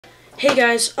Hey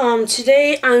guys,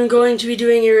 today I'm going to be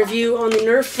doing a review on the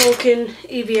Nerf Vulcan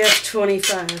EBF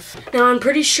 25. Now I'm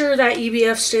pretty sure that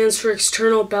EBF stands for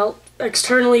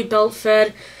externally belt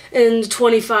fed, and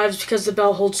 25 is because the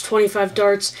belt holds 25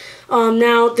 darts.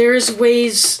 Now there's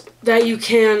ways that you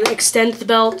can extend the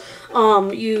belt.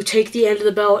 You take the end of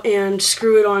the belt and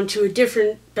screw it onto a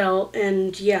different belt,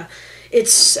 and yeah.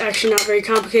 It's actually not very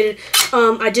complicated.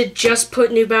 I did just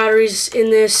put new batteries in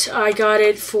this. I got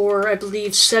it for, I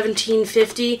believe,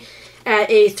 $17.50 at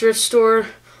a thrift store.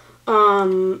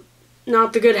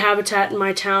 Not the Good Habitat in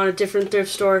my town, a different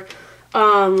thrift store.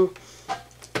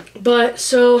 But,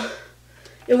 so,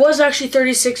 it was actually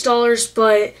 $36,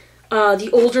 but the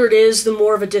older it is, the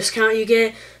more of a discount you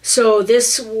get. So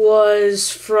this was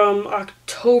from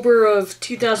October of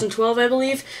 2012, I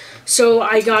believe. So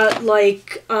I got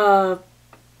like a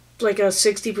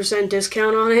 60%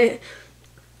 discount on it.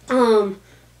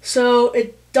 So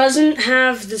it doesn't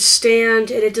have the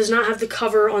stand and it does not have the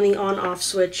cover on the on-off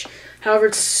switch. However,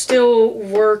 it still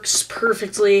works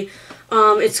perfectly.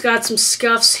 It's got some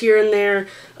scuffs here and there.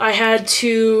 I had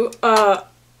to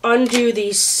undo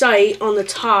the sight on the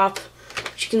top,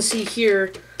 which you can see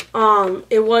here.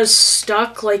 It was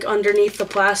stuck like underneath the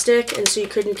plastic, and so you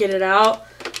couldn't get it out.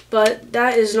 But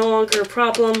that is no longer a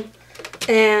problem.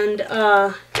 And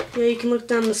yeah, you can look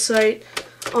down the sight.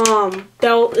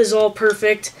 Belt is all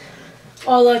perfect.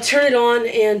 I'll turn it on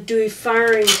and do a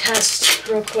firing test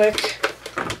real quick.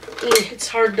 It's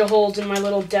hard to hold in my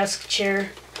little desk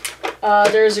chair.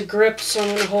 There's a grip, so I'm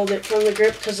going to hold it from the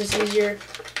grip because it's easier.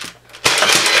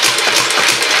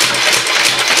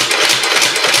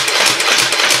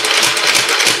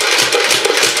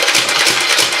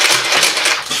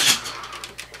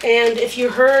 And if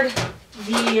you heard,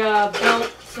 the belt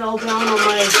fell down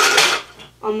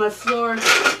on my floor,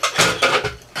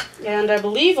 and I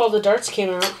believe all the darts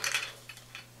came out.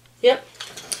 Yep.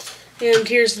 And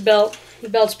here's the belt. The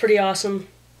belt's pretty awesome.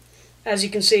 As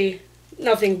you can see,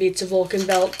 nothing beats a Vulcan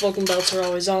belt. Vulcan belts are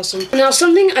always awesome. Now,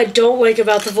 something I don't like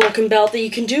about the Vulcan belt that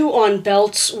you can do on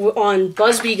belts on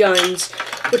Busby guns,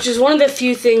 which is one of the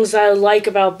few things that I like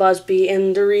about Busby,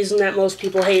 and the reason that most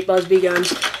people hate Busby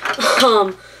guns.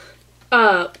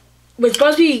 With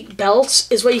Busby belts,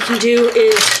 is what you can do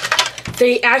is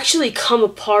they actually come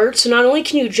apart. So not only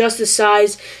can you adjust the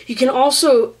size, you can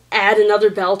also add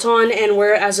another belt on and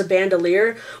wear it as a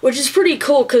bandolier, which is pretty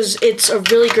cool because it's a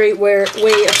really great way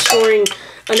of storing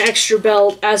an extra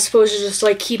belt as opposed to just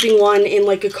like keeping one in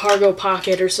like a cargo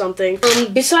pocket or something.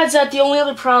 Besides that, the only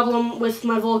other problem with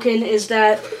my Vulcan is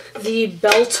that the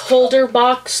belt holder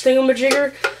box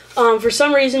thingamajigger for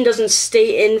some reason doesn't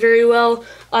stay in very well.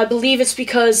 I believe it's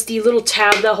because the little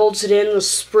tab that holds it in, the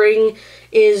spring,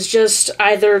 is just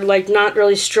either like not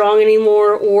really strong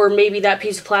anymore, or maybe that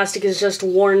piece of plastic is just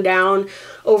worn down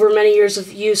over many years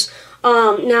of use.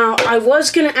 Now, I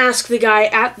was going to ask the guy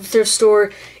at the thrift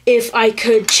store if I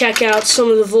could check out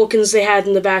some of the Vulcans they had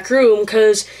in the back room,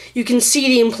 because you can see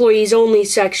the employees only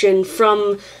section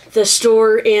from the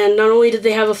store, and not only did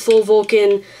they have a full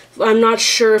Vulcan, I'm not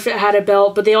sure if it had a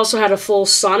belt, but they also had a full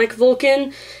Sonic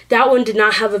Vulcan. That one did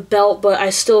not have a belt, but I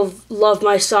still love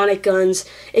my Sonic guns.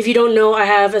 If you don't know, I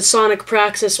have a Sonic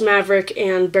Praxis, Maverick,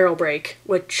 and Barrel Break,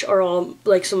 which are all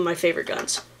like some of my favorite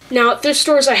guns. Now, at thrift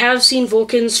stores, I have seen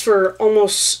Vulcans for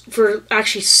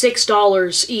actually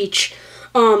 $6 each.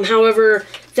 However,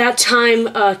 that time,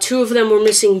 2 of them were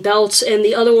missing belts, and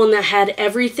the other one that had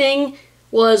everything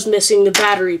was missing the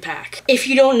battery pack. If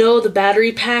you don't know, the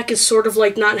battery pack is sort of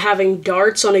like not having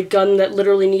darts on a gun that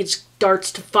literally needs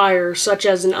darts to fire, such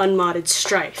as an unmodded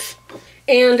Strife.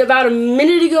 And about a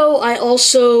minute ago, I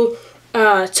also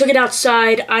took it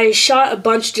outside. I shot a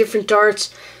bunch of different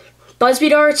darts. Busby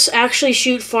darts actually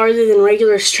shoot farther than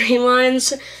regular straight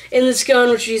lines in this gun,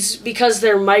 which is because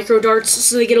they're micro darts,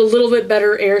 so they get a little bit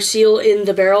better air seal in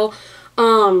the barrel.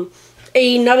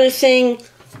 Another thing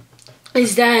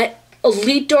is that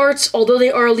elite darts, although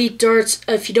they are elite darts,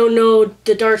 if you don't know,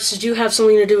 the darts do have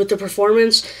something to do with the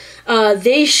performance.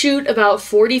 They shoot about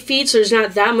 40 feet, so there's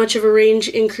not that much of a range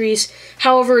increase.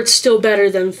 However, it's still better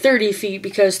than 30 feet,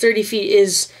 because 30 feet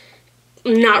is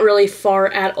not really far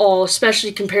at all,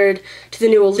 especially compared to the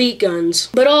new elite guns.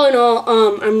 But all in all,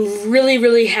 I'm really,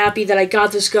 really happy that I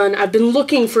got this gun. I've been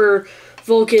looking for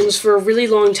Vulcans for a really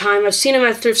long time. I've seen them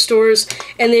at thrift stores,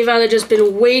 and they've either just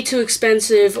been way too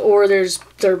expensive, or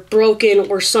they're broken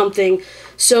or something.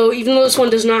 So even though this one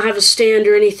does not have a stand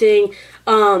or anything,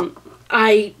 I'm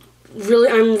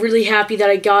really happy that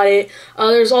I got it.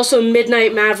 There's also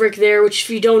Midnight Maverick there, which if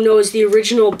you don't know is the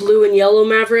original blue and yellow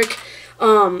Maverick.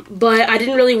 But I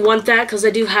didn't really want that because I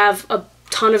do have a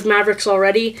ton of Mavericks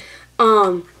already.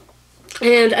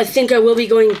 And I think I will be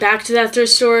going back to that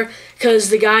thrift store because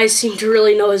the guys seem to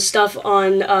really know his stuff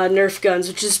on Nerf guns,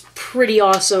 which is pretty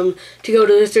awesome to go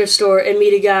to the thrift store and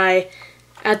meet a guy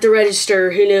at the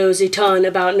register who knows a ton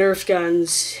about Nerf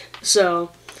guns.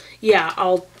 So, yeah,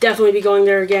 I'll definitely be going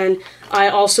there again. I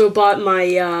also bought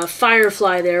my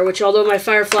Firefly there, which although my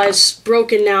Firefly is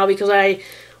broken now because I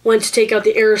went to take out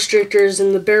the air restrictors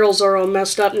and the barrels are all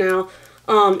messed up now,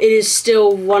 it is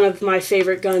still one of my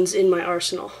favorite guns in my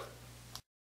arsenal.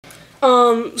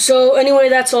 So anyway,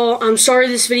 that's all. I'm sorry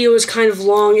this video is kind of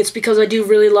long. It's because I do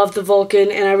really love the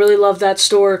Vulcan, and I really love that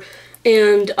store.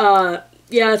 And, yeah,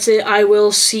 that's it. I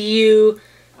will see you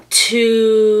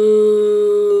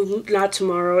not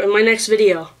tomorrow, in my next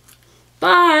video.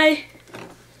 Bye!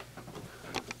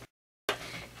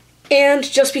 And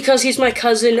just because he's my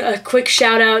cousin, a quick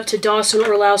shout out to Dawson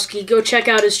Orlowski. Go check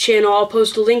out his channel. I'll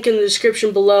post a link in the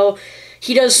description below.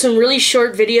 He does some really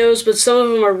short videos, but some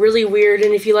of them are really weird,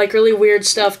 and if you like really weird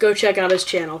stuff, go check out his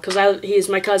channel, because he is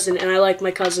my cousin, and I like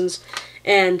my cousins,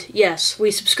 and yes,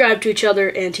 we subscribe to each other,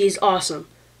 and he's awesome.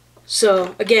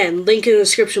 So, again, link in the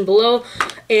description below,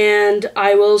 and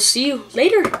I will see you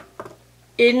later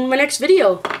in my next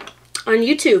video on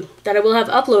YouTube that I will have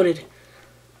uploaded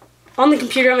on the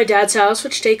computer at my dad's house,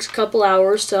 which takes a couple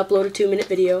hours to upload a 2-minute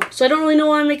video, so I don't really know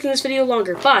why I'm making this video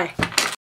longer. Bye!